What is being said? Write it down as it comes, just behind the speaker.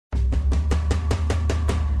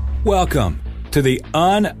Welcome to the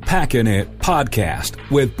Unpacking It podcast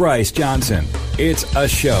with Bryce Johnson. It's a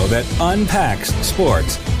show that unpacks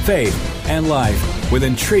sports, faith, and life with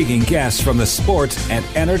intriguing guests from the sports and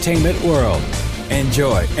entertainment world.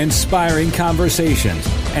 Enjoy inspiring conversations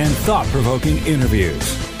and thought-provoking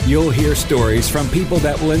interviews. You'll hear stories from people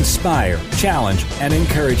that will inspire, challenge, and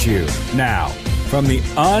encourage you. Now, from the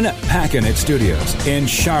Unpacking It studios in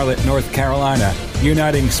Charlotte, North Carolina,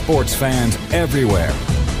 uniting sports fans everywhere,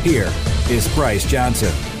 here is Bryce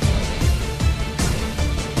Johnson.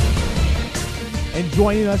 And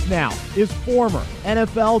joining us now is former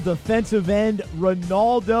NFL defensive end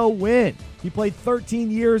Renaldo Wynn. He played 13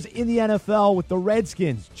 years in the NFL with the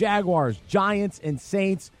Redskins, Jaguars, Giants, and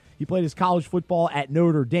Saints. He played his college football at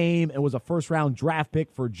Notre Dame and was a first-round draft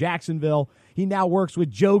pick for Jacksonville. He now works with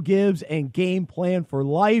Joe Gibbs and Game Plan for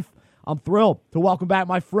Life. I'm thrilled to welcome back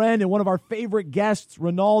my friend and one of our favorite guests,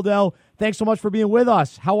 Renaldo. Thanks so much for being with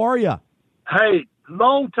us. How are you? Hey,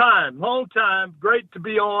 long time. Great to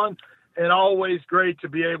be on, and always great to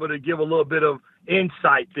be able to give a little bit of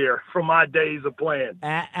insight there from my days of playing.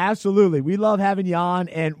 Absolutely. We love having you on,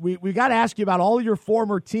 and we got to ask you about all your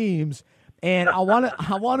former teams. And I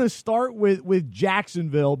want to start with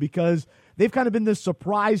Jacksonville because they've kind of been this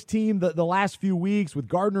surprise team the last few weeks with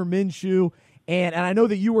Gardner Minshew. And I know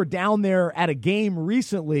that you were down there at a game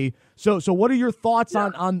recently. So what are your thoughts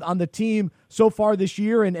on the team so far this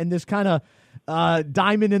year and this kind of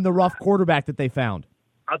diamond in the rough quarterback that they found?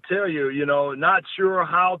 I'll tell you, not sure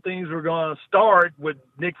how things were going to start with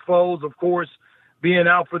Nick Foles, of course, being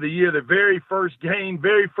out for the year. The very first game,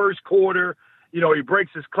 very first quarter, he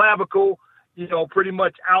breaks his clavicle, pretty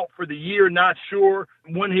much out for the year, not sure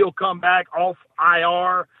when he'll come back off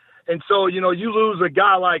IR. And so, you lose a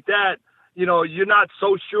guy like that, you're not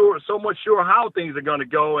so much sure how things are going to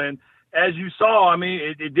go. And as you saw,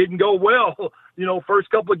 it didn't go well, first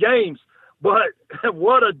couple of games. But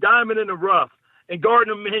what a diamond in the rough. And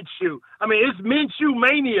Gardner Minshew. It's Minshew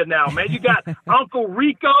mania now, man. You got Uncle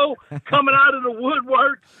Rico coming out of the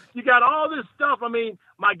woodwork. You got all this stuff.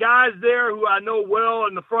 My guys there who I know well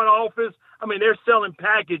in the front office, they're selling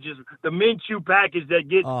packages, the Minshew package that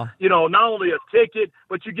get, not only a ticket,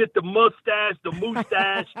 but you get the mustache, the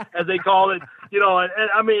moustache, as they call it.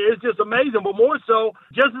 It's just amazing. But more so,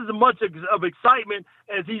 just as much of excitement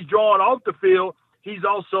as he's drawing off the field, he's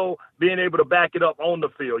also being able to back it up on the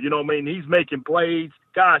field. He's making plays.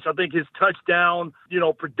 Gosh, I think his touchdown,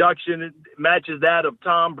 production matches that of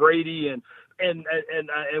Tom Brady and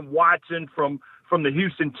Watson from the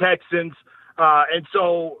Houston Texans. And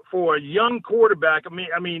so for a young quarterback,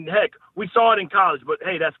 heck, we saw it in college, but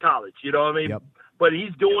hey, that's college, Yep. But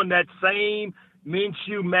he's doing that same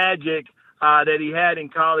Minshew magic that he had in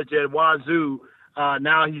college at Wazoo.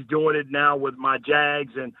 Now he's doing it now with my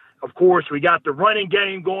Jags. And of course, we got the running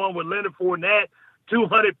game going with Leonard Fournette,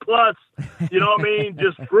 200 plus,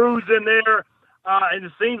 just cruising there. And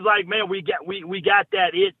it seems like, man, we got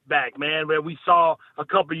that it back, man, that we saw a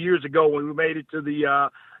couple of years ago when we made it to the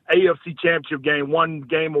AFC Championship game, one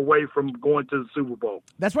game away from going to the Super Bowl.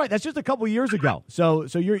 That's right. That's just a couple of years ago. So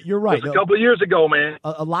you're right. Just a couple of years ago, man.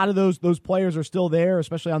 A lot of those players are still there,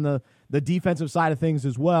 especially on the defensive side of things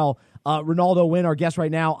as well. Renaldo Wynn, our guest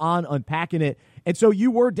right now on Unpacking It. And so you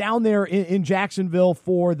were down there in Jacksonville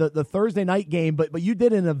for the Thursday night game, but you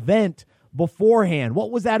did an event beforehand. What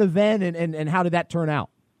was that event, and how did that turn out?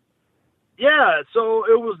 Yeah, so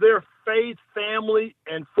it was their faith, family,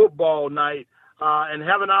 and football night, and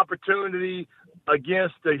have an opportunity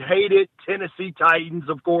against the hated Tennessee Titans,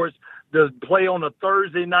 of course, to play on a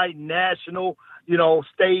Thursday night national,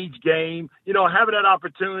 stage game, having that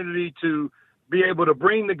opportunity to be able to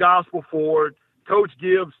bring the gospel forward. Coach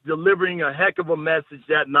Gibbs delivering a heck of a message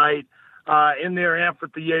that night in their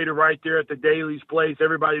amphitheater right there at the Daly's Place.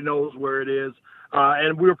 Everybody knows where it is.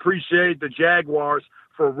 And we appreciate the Jaguars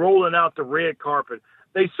for rolling out the red carpet.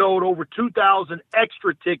 They sold over 2,000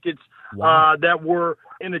 extra tickets that were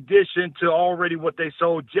in addition to already what they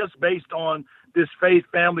sold just based on this faith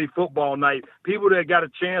family football night. People that got a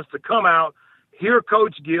chance to come out, hear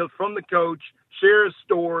Coach Gibbs from the coach, share his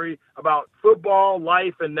story about football,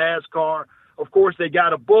 life, and NASCAR. Of course, they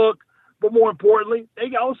got a book, but more importantly,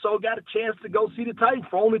 they also got a chance to go see the Titans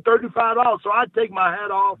for only $35. So I take my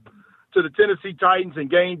hat off to the Tennessee Titans and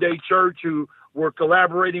Game Day Church, who were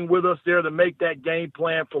collaborating with us there to make that Game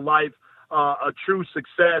Plan for Life a true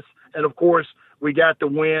success. And, of course, we got the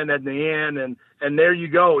win at the end. And there you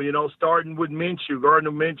go, starting with Minshew.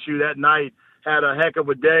 Gardner Minshew that night had a heck of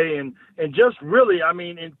a day. And just really,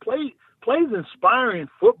 plays inspiring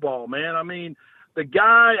football, man. The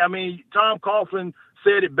guy, Tom Coughlin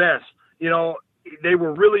said it best. they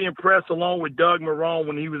were really impressed, along with Doug Marrone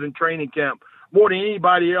when he was in training camp, more than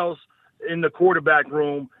anybody else in the quarterback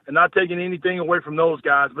room, and not taking anything away from those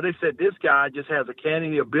guys. But they said this guy just has a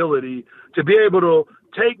canny ability to be able to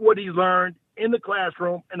take what he's learned in the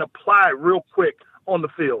classroom and apply it real quick on the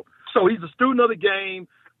field. So he's a student of the game,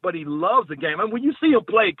 but he loves the game. I mean, when you see him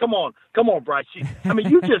play, come on, Bryce. You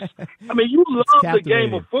love the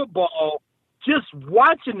game of football just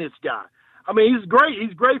watching this guy. I mean, he's great.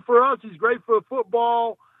 He's great for us. He's great for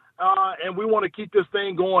football. And we want to keep this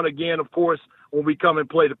thing going again, of course, when we come and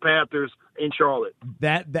play the Panthers in Charlotte.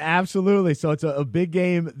 Absolutely. So it's a big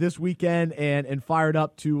game this weekend, and fired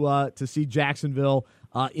up to see Jacksonville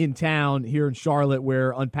in town here in Charlotte,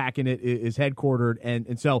 where Unpacking It is headquartered.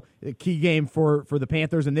 And so a key game for the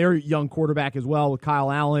Panthers and their young quarterback as well, with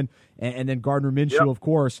Kyle Allen and then Gardner Minshew, of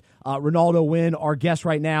course. Renaldo Wynn, our guest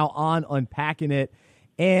right now on Unpacking It.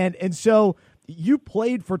 And so you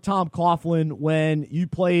played for Tom Coughlin when you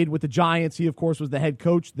played with the Giants. He, of course, was the head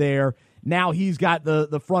coach there. Now he's got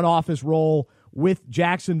the front office role with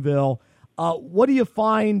Jacksonville. What do you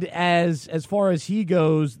find as far as he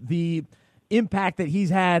goes, the impact that he's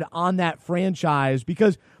had on that franchise?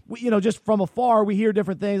 Because, just from afar, we hear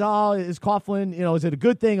different things. Oh, is Coughlin, is it a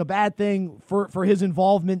good thing, a bad thing for his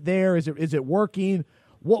involvement there? Is it working?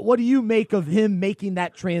 What do you make of him making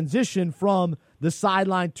that transition from the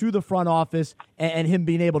sideline to the front office, and him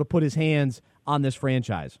being able to put his hands on this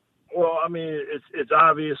franchise? Well, I mean, it's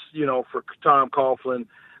obvious, for Tom Coughlin,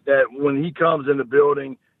 that when he comes in the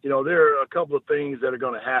building, there are a couple of things that are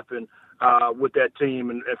going to happen with that team.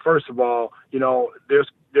 And first of all,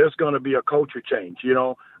 there's going to be a culture change,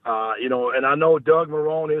 and I know Doug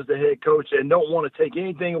Marrone is the head coach and don't want to take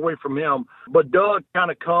anything away from him, but Doug kind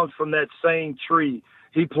of comes from that same tree.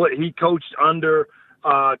 He coached under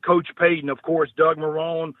Coach Payton. Of course, Doug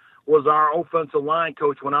Marrone was our offensive line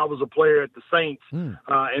coach when I was a player at the Saints.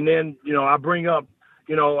 And then, I bring up,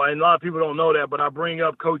 and a lot of people don't know that, but I bring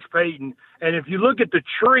up Coach Payton. And if you look at the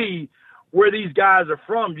tree where these guys are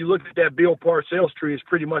from, you look at that Bill Parcells tree, it's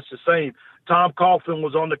pretty much the same. Tom Coughlin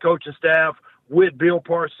was on the coaching staff with Bill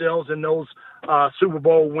Parcells in those Super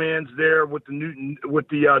Bowl wins there with the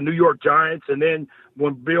New York Giants. And then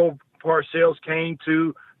when Bill Parcells came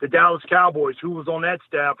to the Dallas Cowboys, who was on that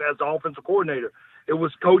staff as the offensive coordinator, it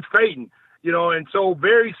was Coach Payton, and so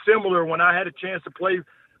very similar. When I had a chance to play,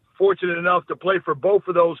 fortunate enough to play for both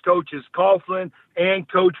of those coaches, Coughlin and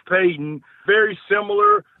Coach Payton, very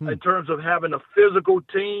similar in terms of having a physical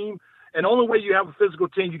team. And the only way you have a physical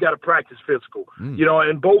team, you got to practice physical,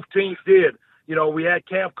 and both teams did. We had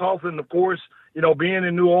Camp Coughlin, of course, being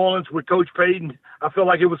in New Orleans with Coach Payton, I feel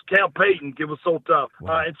like it was Camp Payton. It was so tough.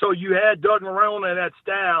 Wow. And so you had Doug Marrone and that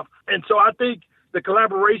staff. And so I think the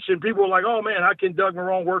collaboration, people were like, oh, man, how can Doug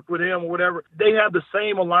Marrone work with him or whatever? They have the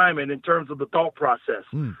same alignment in terms of the thought process.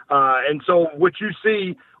 And so what you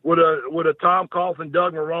see with a Tom Coughlin,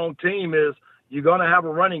 Doug Marrone team is you're going to have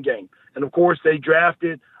a running game. And, of course, they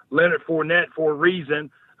drafted Leonard Fournette for a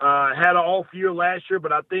reason. Had an off year last year,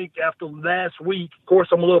 but I think after last week, of course,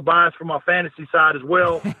 I'm a little biased from my fantasy side as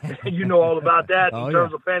well. You know all about that in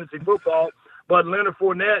terms of fantasy football. But Leonard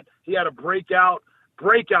Fournette, he had a breakout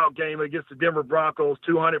game against the Denver Broncos,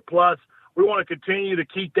 200+. We want to continue to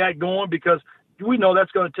keep that going because we know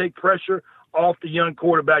that's going to take pressure off the young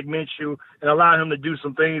quarterback Minshew and allow him to do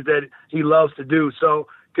some things that he loves to do. So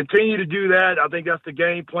continue to do that. I think that's the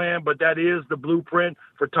game plan, but that is the blueprint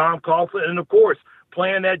for Tom Coughlin. And, of course,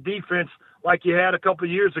 playing that defense like you had a couple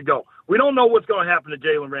of years ago. We don't know what's going to happen to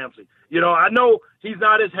Jalen Ramsey. I know he's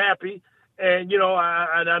not as happy, and,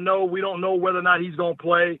 I know we don't know whether or not he's going to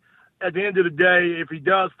play. At the end of the day, if he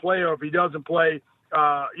does play or if he doesn't play,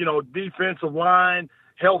 defensive line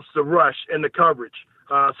helps the rush and the coverage.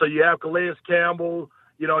 So you have Calais Campbell,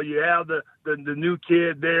 you have the new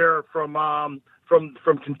kid there from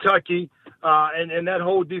Kentucky, and that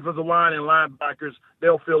whole defensive line and linebackers,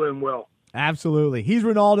 they'll fill in well. Absolutely. He's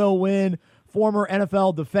Renaldo Wynn, former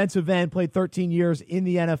NFL defensive end, played 13 years in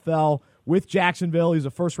the NFL with Jacksonville. He's a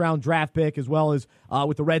first-round draft pick as well as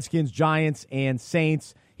with the Redskins, Giants, and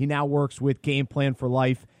Saints. He now works with Game Plan for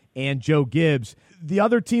Life and Joe Gibbs. The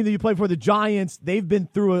other team that you played for, the Giants, they've been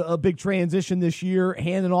through a big transition this year,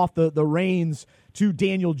 handing off the reins to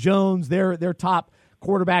Daniel Jones, their top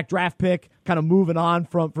quarterback draft pick, kind of moving on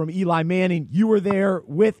from Eli Manning. You were there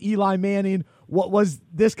with Eli Manning. What was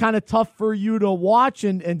this kind of tough for you to watch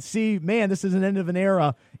and see, man, this is an end of an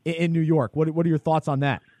era in New York? What are your thoughts on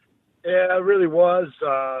that? Yeah, it really was.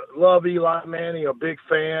 Love Eli Manning, a big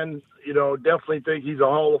fan. Definitely think he's a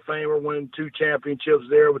Hall of Famer, winning 2 championships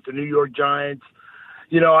there with the New York Giants.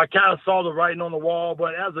 I kind of saw the writing on the wall,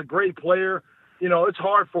 but as a great player, it's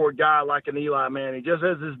hard for a guy like an Eli Manning, just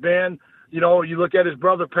as it's been. You look at his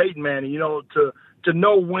brother Peyton Manning, to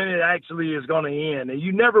know when it actually is going to end. And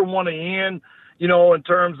you never want to end, in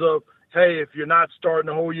terms of, hey, if you're not starting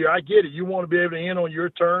the whole year, I get it. You want to be able to end on your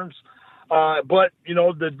terms. But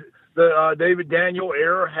the David Daniel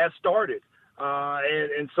era has started.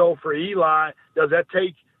 And so for Eli, does that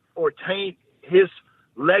take or taint his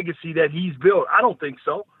legacy that he's built? I don't think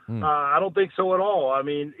so. I don't think so at all. I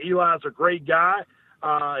mean, Eli's a great guy.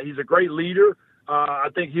 He's a great leader. I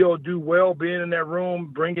think he'll do well being in that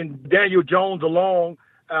room, bringing Daniel Jones along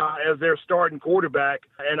as their starting quarterback.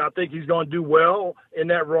 And I think he's going to do well in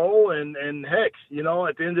that role. And heck,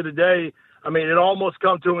 at the end of the day, I mean, it almost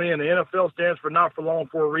come to an end. The NFL stands for not for long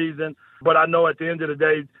for a reason. But I know at the end of the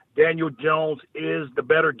day, Daniel Jones is the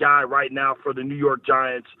better guy right now for the New York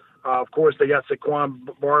Giants. Of course, they got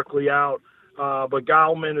Saquon Barkley out. But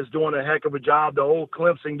Gallman is doing a heck of a job, the old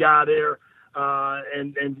Clemson guy there.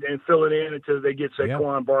 And fill it in until they get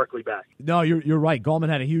Saquon Barkley back. No, you're right. Gallman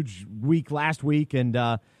had a huge week last week, and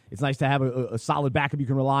it's nice to have a solid backup you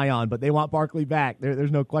can rely on. But they want Barkley back.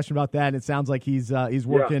 There's no question about that. And it sounds like he's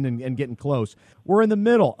working and getting close. We're in the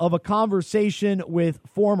middle of a conversation with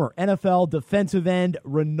former NFL defensive end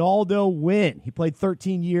Renaldo Wynn. He played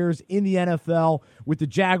 13 years in the NFL with the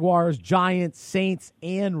Jaguars, Giants, Saints,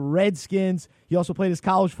 and Redskins. He also played his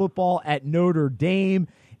college football at Notre Dame.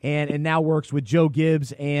 And now works with Joe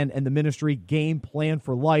Gibbs and the ministry Game Plan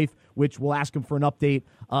for Life, which we'll ask him for an update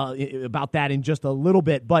about that in just a little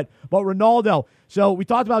bit. But Renaldo, so we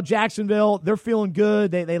talked about Jacksonville. They're feeling good.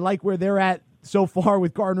 They like where they're at so far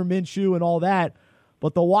with Gardner Minshew and all that.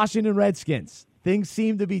 But the Washington Redskins, things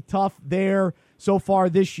seem to be tough there so far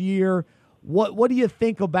this year. What do you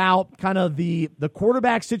think about kind of the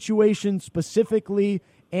quarterback situation specifically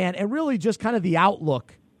and really just kind of the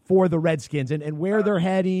outlook for the Redskins and where they're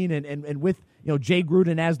heading and with Jay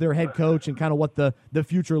Gruden as their head coach and kind of what the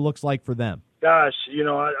future looks like for them? Gosh,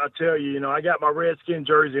 I tell you, I got my Redskin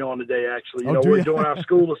jersey on today, actually. We're doing our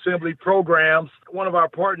school assembly programs. One of our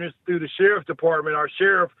partners through the sheriff department, our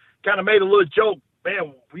sheriff, kind of made a little joke,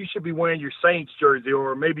 man, you should be wearing your Saints jersey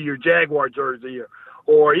or maybe your Jaguar jersey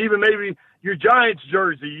or even maybe your Giants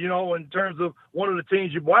jersey, in terms of one of the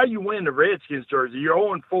teams. Why are you wearing the Redskins jersey? You're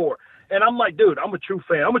 0-4. And I'm like, dude, I'm a true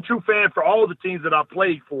fan. I'm a true fan for all the teams that I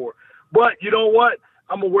played for. But you know what?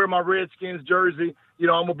 I'm going to wear my Redskins jersey. I'm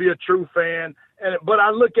going to be a true fan. But I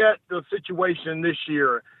look at the situation this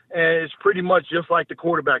year, and it's pretty much just like the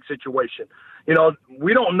quarterback situation.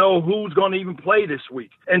 We don't know who's going to even play this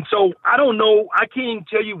week. And so I don't know. I can't even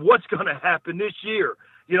tell you what's going to happen this year.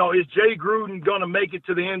 Is Jay Gruden going to make it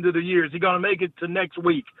to the end of the year? Is he going to make it to next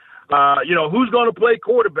week? Who's going to play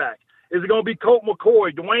quarterback? Is it going to be Colt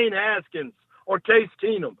McCoy, Dwayne Haskins, or Case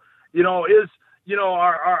Keenum?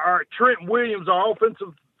 Our Trent Williams, our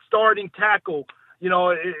offensive starting tackle,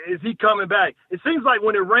 is he coming back? It seems like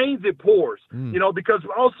when it rains, it pours, because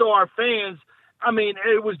also our fans, I mean,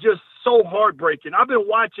 it was just so heartbreaking. I've been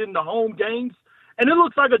watching the home games, and it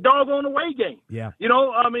looks like a doggone away game. Yeah.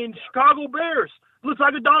 Chicago Bears. Looks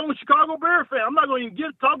like a doggone Chicago Bear fan. I'm not going to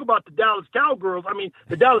even talk about the Dallas Cowgirls. I mean,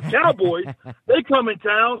 the Dallas Cowboys, they come in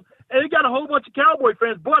town, and they got a whole bunch of Cowboy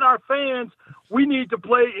fans. But our fans, we need to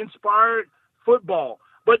play inspired football.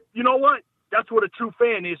 But you know what? That's what a true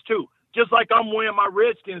fan is, too. Just like I'm wearing my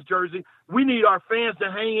Redskins jersey, we need our fans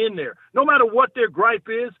to hang in there. No matter what their gripe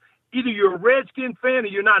is, either you're a Redskin fan or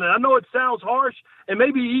you're not. And I know it sounds harsh and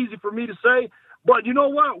maybe easy for me to say, but you know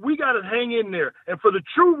what? We got to hang in there. And for the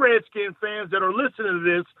true Redskin fans that are listening to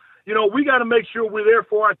this, we got to make sure we're there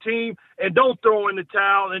for our team and don't throw in the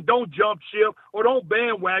towel and don't jump ship or don't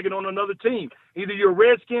bandwagon on another team. Either you're a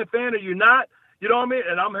Redskin fan or you're not. You know what I mean?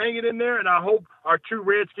 And I'm hanging in there, and I hope our true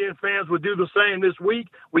Redskin fans will do the same this week.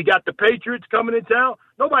 We got the Patriots coming in town.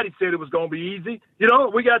 Nobody said it was going to be easy.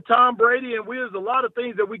 We got Tom Brady, and there's a lot of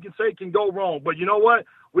things that we can say can go wrong. But you know what?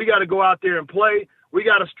 We got to go out there and play. We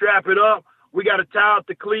got to strap it up. We got to tie out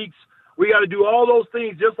the cleats. We got to do all those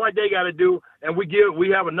things just like they got to do, and we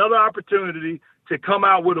have another opportunity to come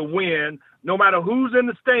out with a win. No matter who's in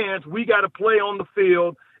the stands, we got to play on the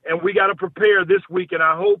field, and we got to prepare this week, and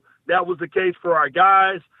I hope that was the case for our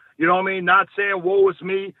guys. You know what I mean? Not saying woe is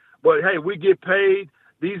me, but, hey, we get paid.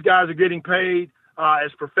 These guys are getting paid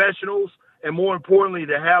as professionals, and more importantly,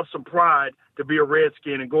 to have some pride to be a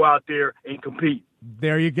Redskin and go out there and compete.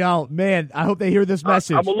 There you go. Man, I hope they hear this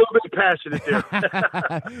message. I'm a little bit passionate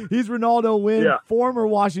there. He's Renaldo Wynn, former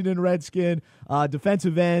Washington Redskin,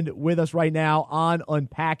 defensive end with us right now on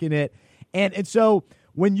Unpacking It. And so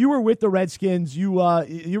when you were with the Redskins, you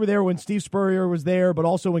were there when Steve Spurrier was there, but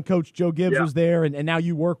also when Coach Joe Gibbs was there, and now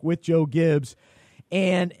you work with Joe Gibbs.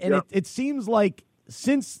 And it seems like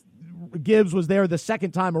since Gibbs was there the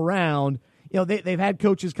second time around, they've had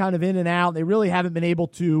coaches kind of in and out. They really haven't been able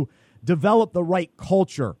to develop the right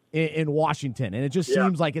culture in Washington. And it just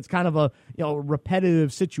seems like it's kind of a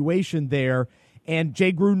repetitive situation there. And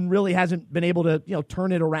Jay Gruden really hasn't been able to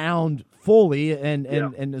turn it around fully.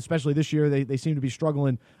 And especially this year, they seem to be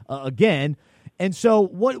struggling again. And so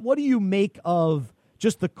what do you make of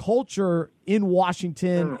just the culture in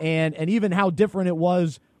Washington and even how different it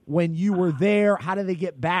was when you were there? How did they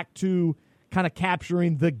get back to kind of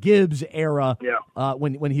capturing the Gibbs era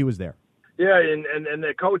when he was there? Yeah, and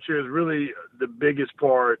that culture is really the biggest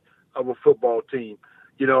part of a football team.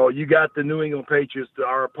 You got the New England Patriots,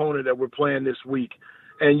 our opponent that we're playing this week,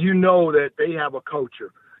 and you know that they have a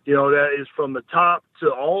culture, that is from the top to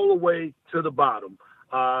all the way to the bottom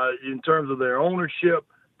in terms of their ownership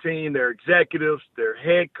team, their executives, their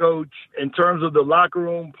head coach, in terms of the locker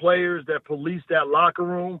room players that police that locker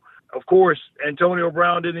room. Of course, Antonio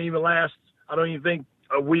Brown didn't even last, I don't even think,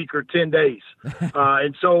 a week or 10 days.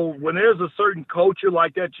 And so when there's a certain culture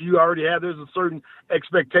like that you already have, there's a certain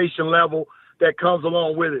expectation level that comes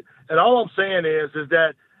along with it. And all I'm saying is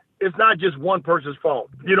that it's not just one person's fault.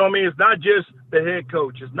 You know what I mean? It's not just the head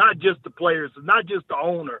coach. It's not just the players. It's not just the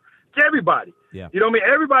owner. It's everybody. Yeah. You know what I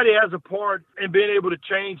mean? Everybody has a part in being able to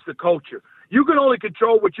change the culture. You can only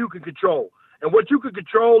control what you can control. And what you can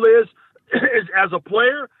control is as a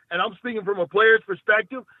player, and I'm speaking from a player's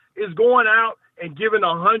perspective, is going out and giving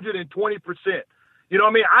 120%. You know what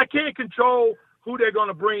I mean? I can't control who they're going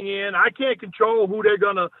to bring in. I can't control who they're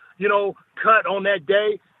going to, cut on that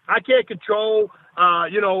day. I can't control,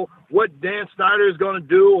 what Dan Snyder is going to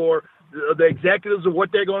do or the executives of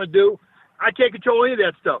what they're going to do. I can't control any of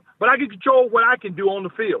that stuff. But I can control what I can do on the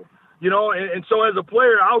field, And so as a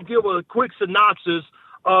player, I'll give a quick synopsis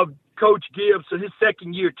of Coach Gibbs in his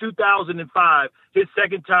second year, 2005, his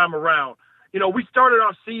second time around. We started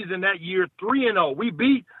our season that year 3-0. We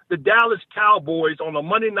beat the Dallas Cowboys on a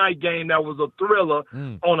Monday night game that was a thriller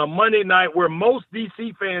on a Monday night where most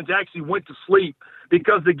DC fans actually went to sleep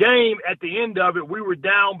because the game at the end of it, we were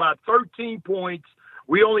down by 13 points.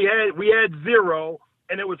 We had 0,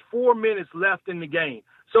 and there was 4 minutes left in the game.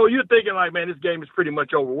 So you're thinking like, man, this game is pretty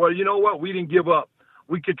much over. Well, you know what? We didn't give up.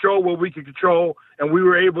 We controlled what we could control, and we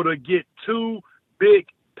were able to get 2 big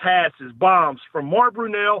passes, bombs from Mark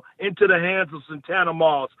Brunell into the hands of Santana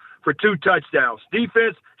Moss for 2 touchdowns.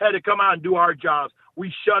 Defense had to come out and do our jobs.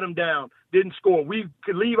 We shut them down, didn't score. We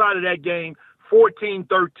could leave out of that game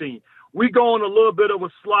 14-13. We go on a little bit of a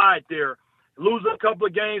slide there, lose a couple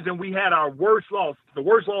of games, and we had our worst loss, the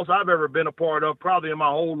worst loss I've ever been a part of, probably in my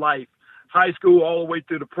whole life, high school all the way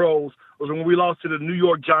through the pros, was when we lost to the New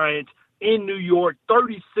York Giants in New York,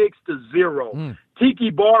 36-0. Tiki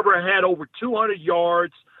Barber had over 200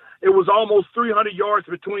 yards. It was almost 300 yards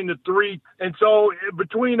between the three. And so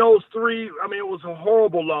between those three, I mean, it was a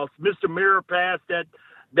horrible loss. Mr. Mirror passed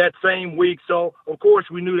that same week. So, of course,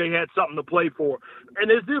 we knew they had something to play for.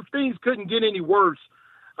 And as if things couldn't get any worse,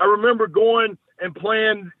 I remember going and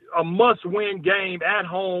playing a must-win game at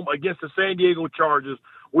home against the San Diego Chargers.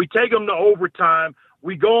 We take them to overtime.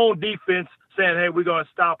 We go on defense saying, hey, we're going to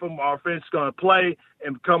stop them. Our offense is going to play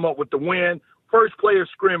and come up with the win. First play of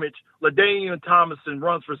scrimmage, LaDainian Tomlinson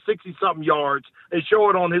runs for 60-something yards. They show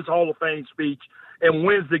it on his Hall of Fame speech and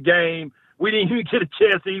wins the game. We didn't even get a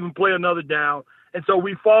chance to even play another down. And so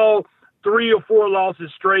we fall 3 or 4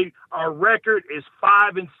 losses straight. Our record is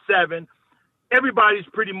 5-7. Everybody's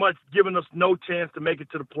pretty much giving us no chance to make it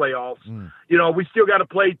to the playoffs. We still got to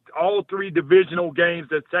play all 3 divisional games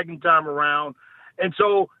that second time around. And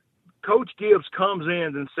so Coach Gibbs comes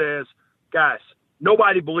in and says, guys,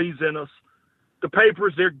 nobody believes in us. The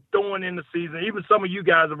papers, they're throwing in the season. Even some of you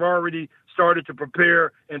guys have already started to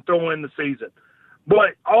prepare and throw in the season.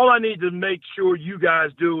 But all I need to make sure you guys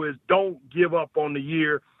do is don't give up on the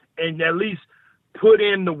year and at least put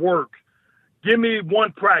in the work. Give me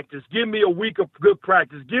 1 practice. Give me a week of good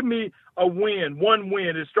practice. Give me a win, 1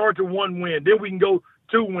 win. It starts with 1 win. Then we can go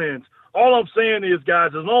 2 wins. All I'm saying is,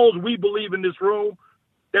 guys, as long as we believe in this room,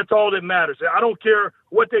 that's all that matters. I don't care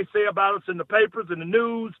what they say about us in the papers, in the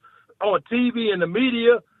news, on TV and the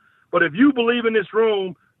media, but if you believe in this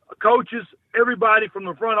room, coaches, everybody from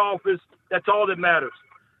the front office, that's all that matters.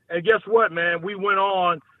 And guess what, man? We went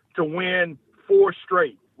on to win 4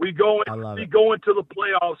 straight. We go into the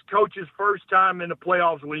playoffs, coach's first time in the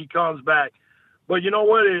playoffs when he comes back. But you know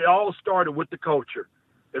what? It all started with the culture.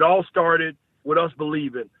 It all started with us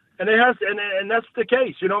believing. And it has, and that's the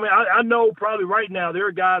case. You know what I mean? I know probably right now there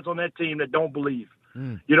are guys on that team that don't believe.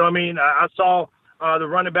 You know what I mean? I saw the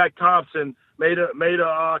running back Thompson made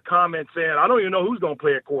a comment saying, I don't even know who's going to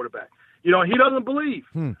play at quarterback. He doesn't believe.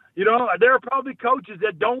 There are probably coaches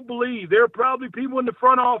that don't believe. There are probably people in the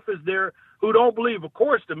front office there who don't believe. Of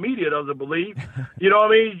course, the media doesn't believe. You know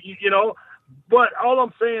what I mean? But all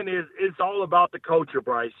I'm saying is it's all about the culture,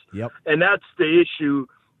 Bryce. Yep. And that's the issue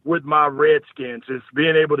with my Redskins, is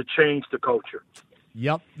being able to change the culture.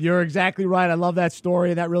 Yep, you're exactly right. I love that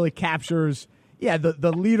story, and that really captures,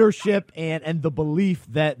 the leadership and the belief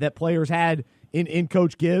that players had in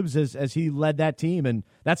Coach Gibbs as he led that team, and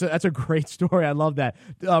that's a great story. I love that.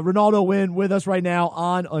 Renaldo Wynn with us right now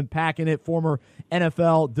on Unpacking It, former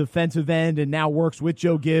NFL defensive end, and now works with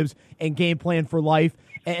Joe Gibbs and Game Plan for Life.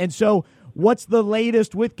 And so, what's the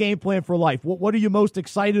latest with Game Plan for Life? What are you most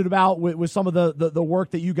excited about with some of the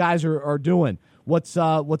work that you guys are doing? What's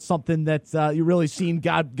something that you really seen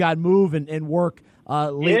God move and work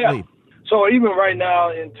lately? Yeah. So even right now,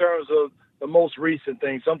 in terms of the most recent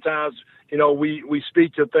things, sometimes we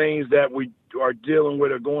speak to things that we are dealing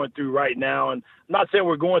with or going through right now. And I'm not saying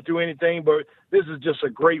we're going through anything, but this is just a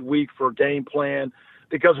great week for Game Plan,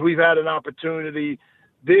 because we've had an opportunity.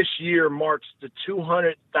 This year marks the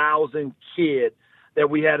 200,000 kid that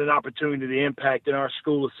we had an opportunity to impact in our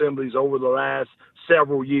school assemblies over the last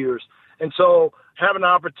several years. And so having an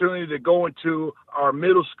opportunity to go into our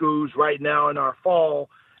middle schools right now in our fall,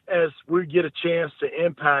 as we get a chance to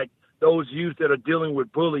impact those youth that are dealing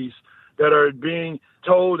with bullies, that are being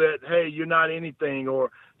told that, hey, you're not anything,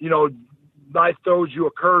 or, life throws you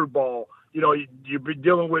a curveball. You've been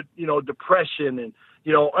dealing with, depression and,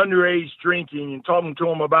 underage drinking, and talking to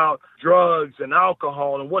them about drugs and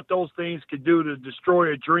alcohol and what those things could do to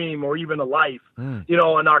destroy a dream or even a life. And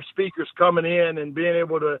our speakers coming in and being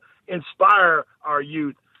able to inspire our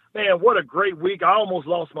youth. Man, what a great week. I almost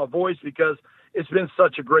lost my voice because it's been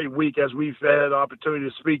such a great week as we've had the opportunity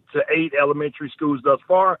to speak to 8 elementary schools thus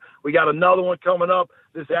far. We got another one coming up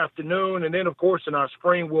this afternoon. And then, of course, in our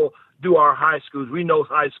spring, we'll do our high schools. We know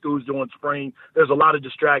high schools during spring. There's a lot of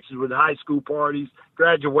distractions with high school parties,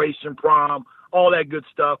 graduation, prom, all that good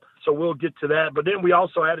stuff. So we'll get to that. But then we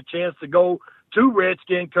also had a chance to go to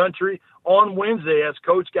Redskin country on Wednesday as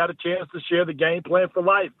Coach got a chance to share the Game Plan for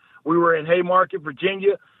Life. We were in Haymarket,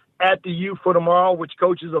 Virginia, at the Youth for Tomorrow, which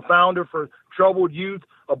Coach is a founder for Troubled Youth,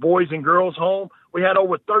 a boys and girls home. We had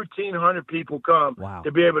over 1,300 people come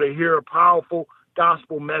to be able to hear a powerful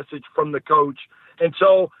gospel message from the coach. And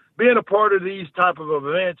so being a part of these type of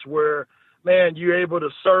events where, man, you're able to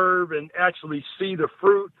serve and actually see the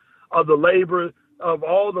fruit of the labor of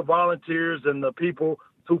all the volunteers and the people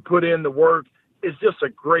who put in the work, it's just a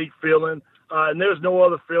great feeling. And there's no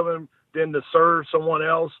other feeling than to serve someone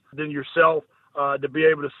else than yourself, to be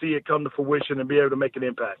able to see it come to fruition and be able to make an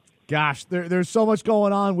impact. Gosh, there's so much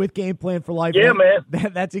going on with Game Plan for Life. Yeah,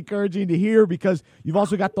 man. That's encouraging to hear, because you've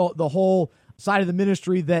also got the whole side of the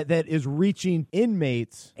ministry that is reaching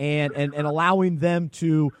inmates and allowing them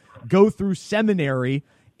to go through seminary.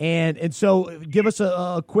 And so give us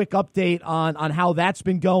a quick update on how that's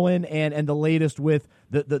been going and the latest with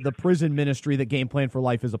the prison ministry that Game Plan for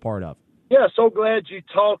Life is a part of. Yeah, so glad you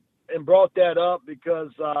talked and brought that up,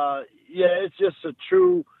 because, it's just a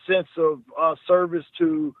true sense of service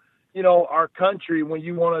to, our country when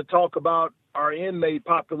you want to talk about our inmate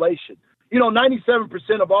population. 97%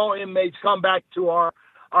 of all inmates come back to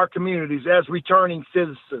our communities as returning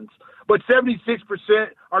citizens, but 76%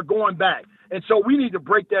 are going back. And so we need to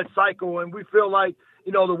break that cycle, and we feel like,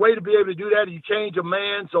 the way to be able to do that is you change a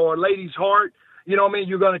man's or a lady's heart.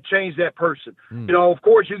 You're going to change that person. Of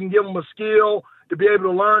course, you can give them a skill to be able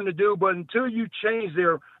to learn to do, but until you change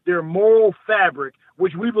their moral fabric,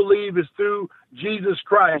 which we believe is through Jesus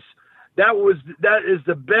Christ, that is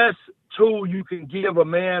the best tool you can give a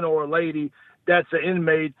man or a lady that's an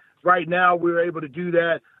inmate. Right now, we're able to do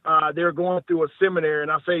that. They're going through a seminary,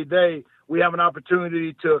 and I say we have an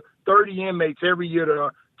opportunity to 30 inmates every year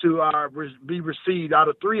to be received out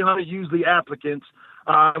of 300 usually applicants.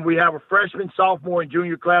 And we have a freshman, sophomore, and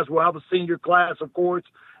junior class. We'll have a senior class, of course.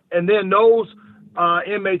 And then those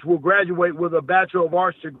inmates will graduate with a Bachelor of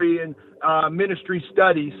Arts degree in ministry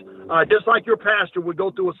studies. Just like your pastor would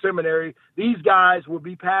go through a seminary, these guys will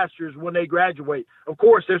be pastors when they graduate. Of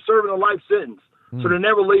course, they're serving a life sentence, so they're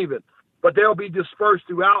never leaving. But they'll be dispersed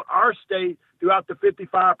throughout our state, throughout the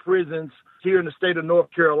 55 prisons here in the state of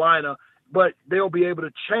North Carolina. But they'll be able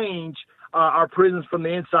to change our prisons from the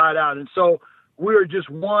inside out. And so we're just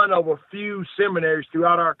one of a few seminaries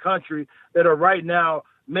throughout our country that are right now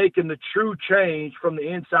making the true change from the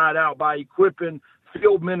inside out by equipping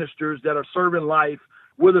field ministers that are serving life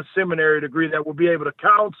with a seminary degree that will be able to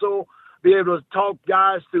counsel, be able to talk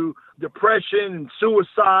guys through depression and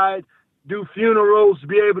suicide, do funerals,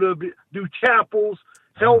 be able to do chapels,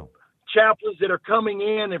 help chaplains that are coming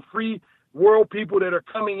in and free world people that are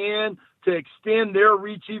coming in to extend their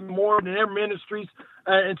reach even more in their ministries.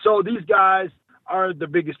 And so these guys are the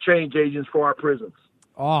biggest change agents for our prisons.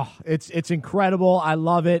 Oh, it's incredible. I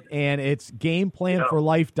love it. And it's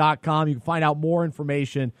gameplanforlife.com. You can find out more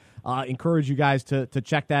information. Encourage you guys to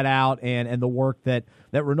check that out and the work that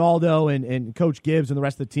Renaldo and Coach Gibbs and the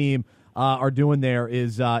rest of the team are doing there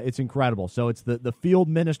is it's incredible. So it's the Field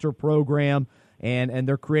Minister program, and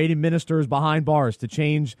they're creating ministers behind bars to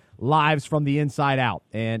change lives from the inside out.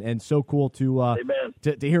 And so cool to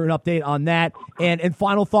hear an update on that. And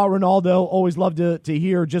final thought, Renaldo, always love to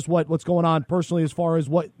hear just what's going on personally as far as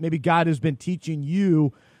what maybe God has been teaching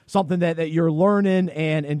you, something that you're learning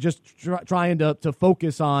and just trying to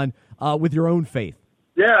focus on with your own faith.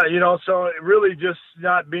 Yeah, so really just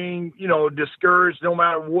not being, discouraged no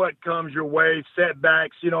matter what comes your way,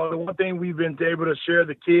 setbacks. The one thing we've been able to share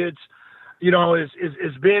the kids,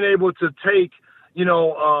 is being able to take,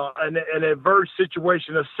 an adverse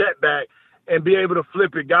situation, a setback, and be able to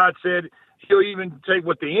flip it. God said he'll even take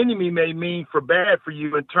what the enemy may mean for bad for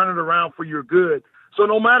you and turn it around for your good. So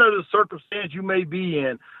no matter the circumstance you may be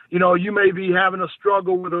in, you may be having a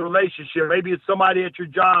struggle with a relationship. Maybe it's somebody at your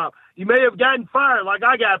job. You may have gotten fired like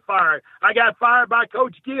I got fired. I got fired by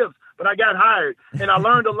Coach Gibbs, but I got hired. And I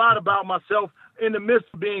learned a lot about myself in the midst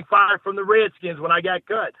of being fired from the Redskins when I got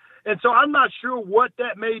cut. And so I'm not sure what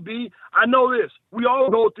that may be. I know this. We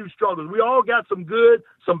all go through struggles. We all got some good,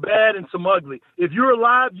 some bad, and some ugly. If you're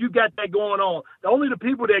alive, you got that going on. Only the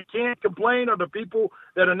people that can't complain are the people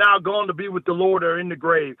that are now gone to be with the Lord or in the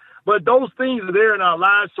grave. But those things are there in our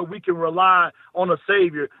lives so we can rely on a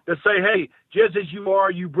Savior to say, hey, just as you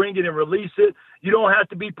are, you bring it and release it. You don't have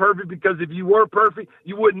to be perfect, because if you were perfect,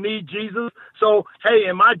 you wouldn't need Jesus. So, hey,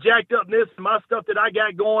 in my jacked upness, my stuff that I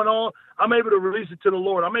got going on, I'm able to release it to the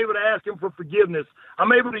Lord. I'm able to ask him for forgiveness.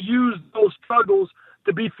 I'm able to use those struggles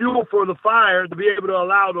to be fuel for the fire, to be able to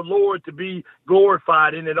allow the Lord to be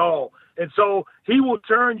glorified in it all. And so he will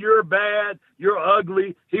turn your bad, your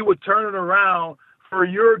ugly, he will turn it around for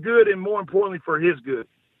your good and, more importantly, for his good.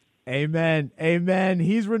 Amen. Amen.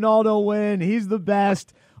 He's Renaldo Wynn. He's the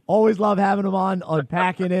best. Always love having him on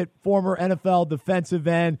Unpacking It, former NFL defensive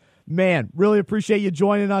end. Man, really appreciate you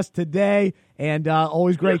joining us today, and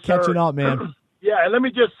always great catching up, man. Yeah, and let me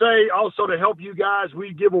just say also, to help you guys,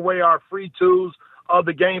 we give away our free tools of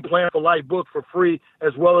the Game Plan for Life book for free,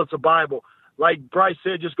 as well as the Bible. Like Bryce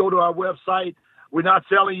said, just go to our website. We're not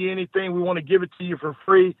selling you anything. We want to give it to you for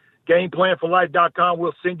free. GamePlanForLife.com.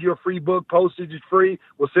 We'll send you a free book. Postage is free.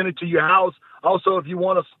 We'll send it to your house. Also, if you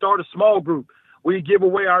want to start a small group, we give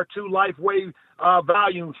away our 2 LifeWave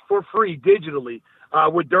volumes for free digitally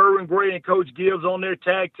with Derwin Gray and Coach Gibbs on their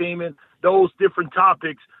tag team and those different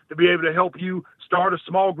topics to be able to help you start a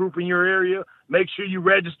small group in your area. Make sure you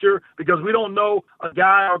register, because we don't know a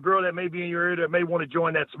guy or girl that may be in your area that may want to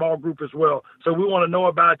join that small group as well. So we want to know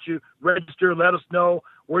about you. Register. Let us know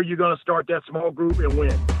where you're going to start that small group and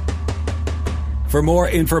when. For more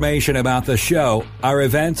information about the show, our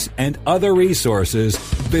events, and other resources,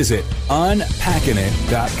 visit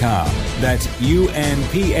unpackinit.com. That's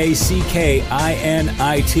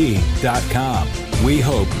unpackinit.com. We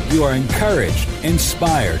hope you are encouraged,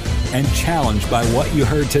 inspired, and challenged by what you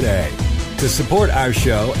heard today. To support our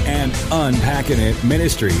show and Unpacking It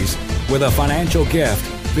Ministries with a financial gift,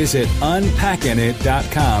 visit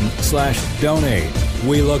unpackinit.com/donate.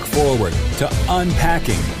 We look forward to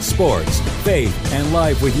unpacking sports, faith, and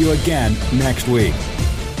life with you again next week.